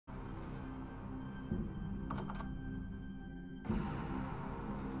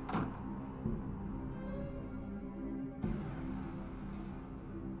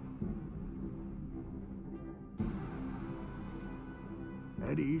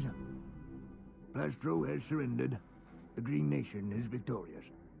ease. Plastro has surrendered. The Green Nation is victorious.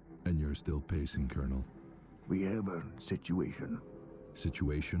 And you're still pacing, Colonel? We have a situation.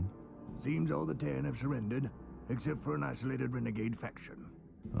 Situation? Seems all the 10 have surrendered, except for an isolated renegade faction.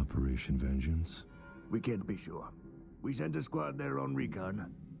 Operation Vengeance? We can't be sure. We sent a squad there on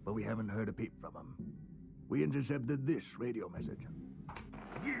recon, but we haven't heard a peep from them. We intercepted this radio message.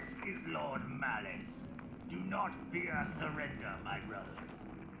 This is Lord Malice. Do not fear surrender, my brothers,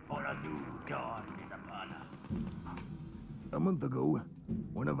 for a new dawn is upon us. A month ago,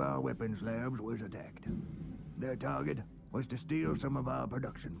 one of our weapons labs was attacked. Their target was to steal some of our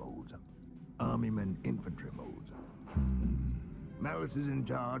production molds. Armyman infantry molds. Malice is in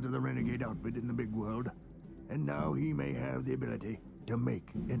charge of the renegade outfit in the big world, and now he may have the ability to make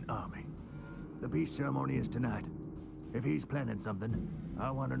an army. The peace ceremony is tonight. If he's planning something,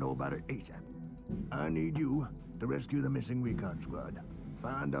 I want to know about it ASAP. I need you to rescue the missing recon squad,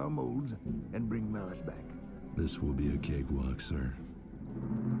 find our molds, and bring Malice back. This will be a cakewalk, sir.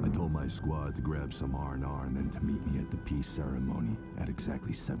 I told my squad to grab some R&R and then to meet me at the peace ceremony at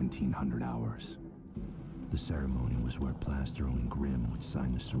exactly 1700 hours. The ceremony was where Plastro and Grimm would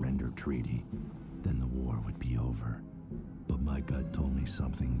sign the surrender treaty. Then the war would be over. But my gut told me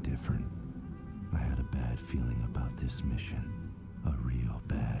something different. I had a bad feeling about this mission. A real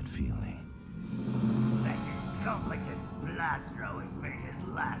bad feeling. That incompetent Plastro has made his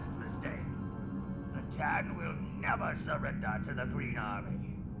last mistake. The Tan will never surrender to the Green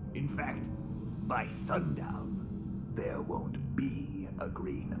Army. In fact, by sundown, there won't be a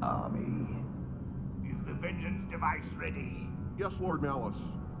Green Army. Is the Vengeance device ready? Yes, Lord Malice.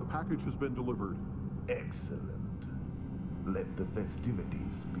 The package has been delivered. Excellent. Let the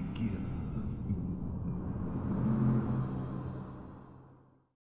festivities begin.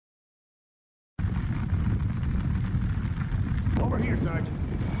 Over here, Sarge.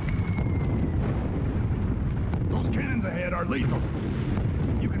 Those cannons ahead are lethal.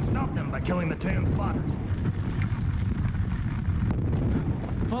 You can stop them by killing the Tan spotters.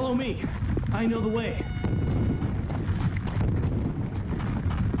 Follow me. I know the way.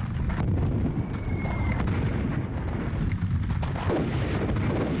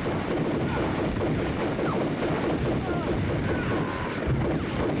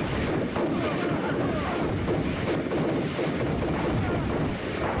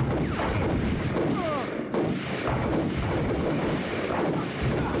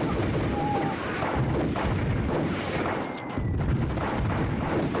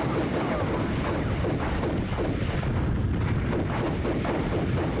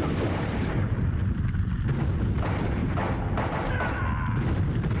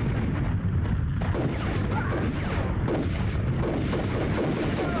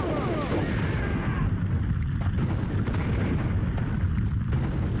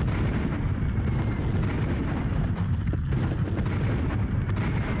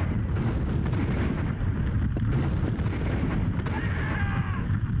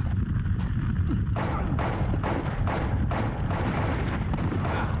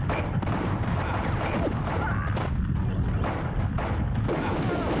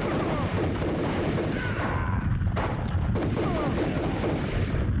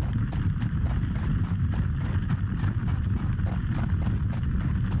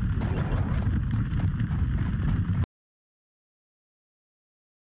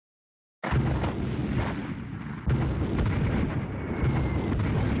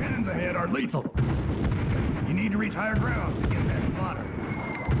 Lethal. You need to reach higher ground to get that spotter.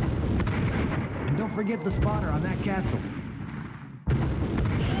 And don't forget the spotter on that castle.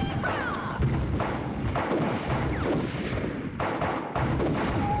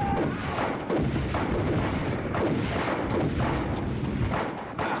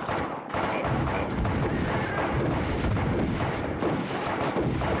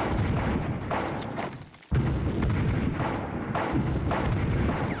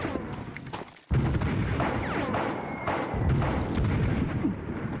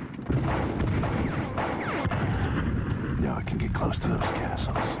 Close to those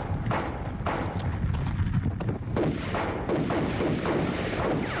castles.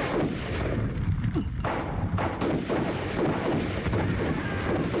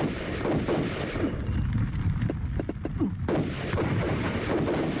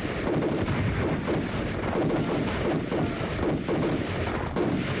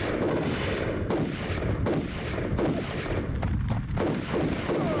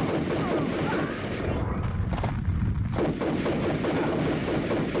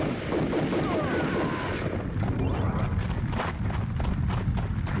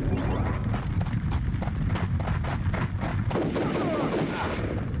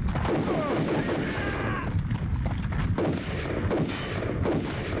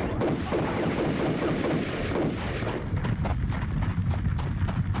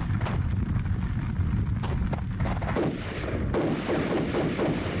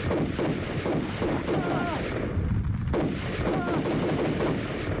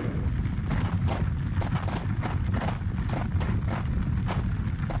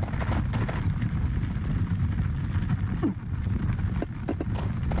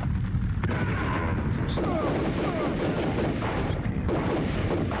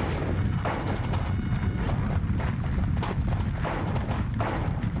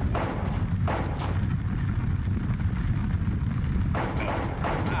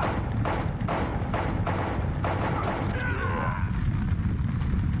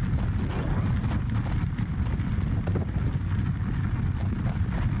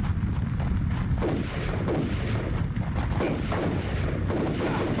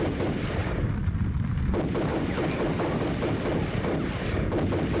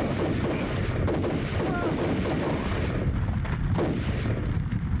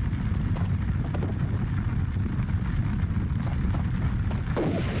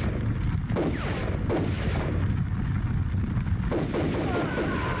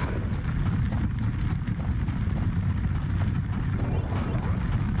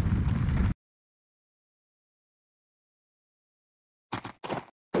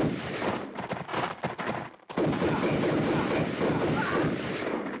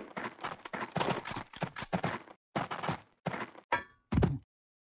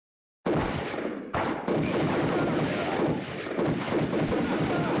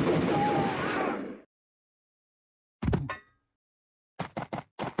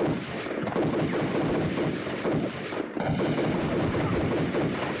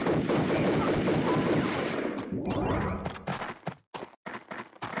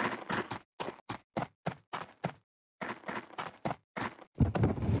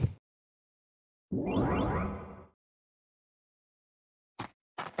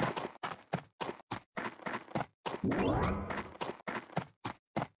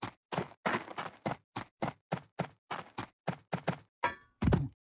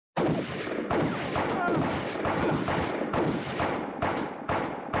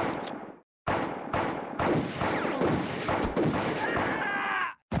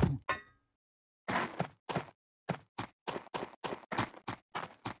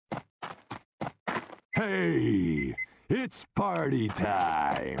 Hey, it's party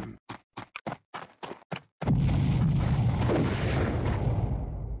time.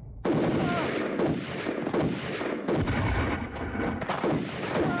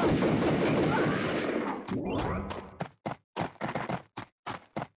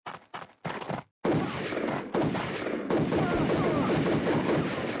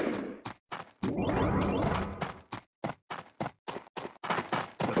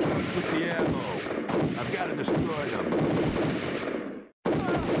 What's with the ammo? I've got to destroy them.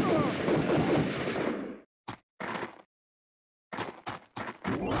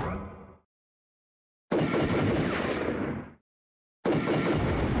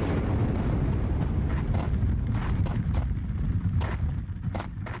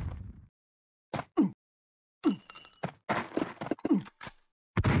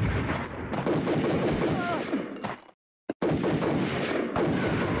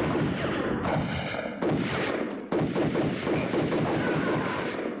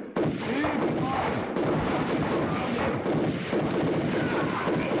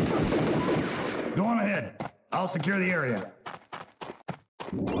 Go on ahead. I'll secure the area.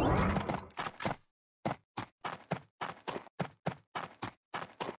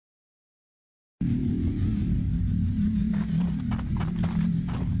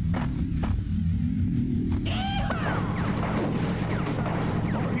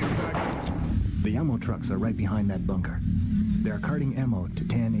 The ammo trucks are right behind that bunker. They're carting ammo to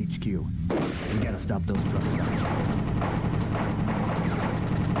Tan HQ. We gotta stop those trucks.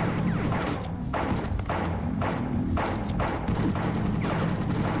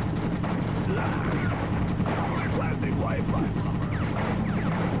 Plastic Wi-Fi.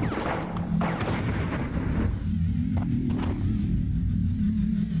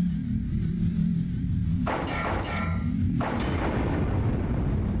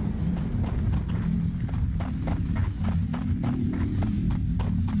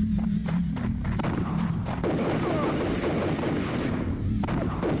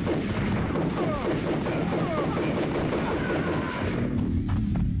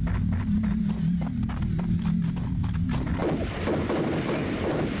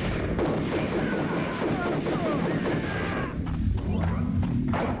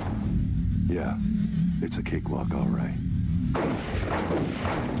 Yeah, it's a cakewalk, all right.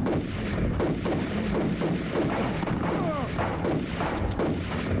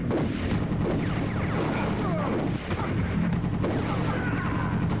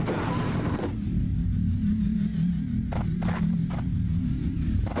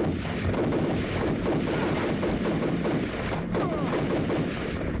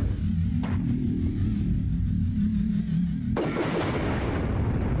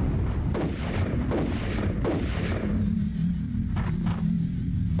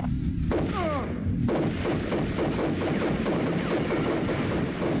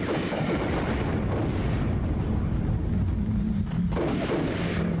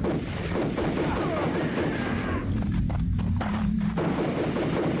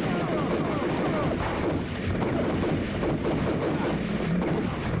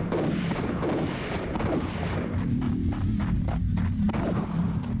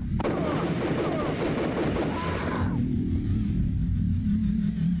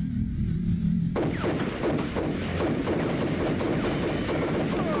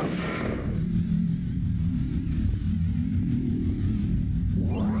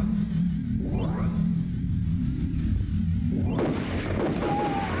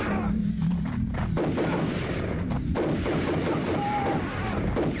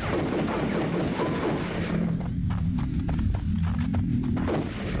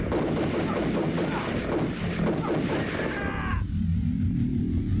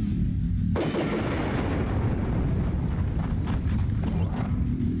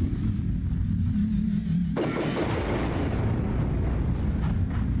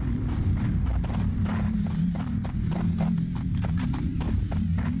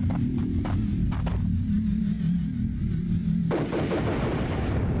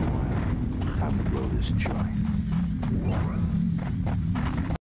 this joint.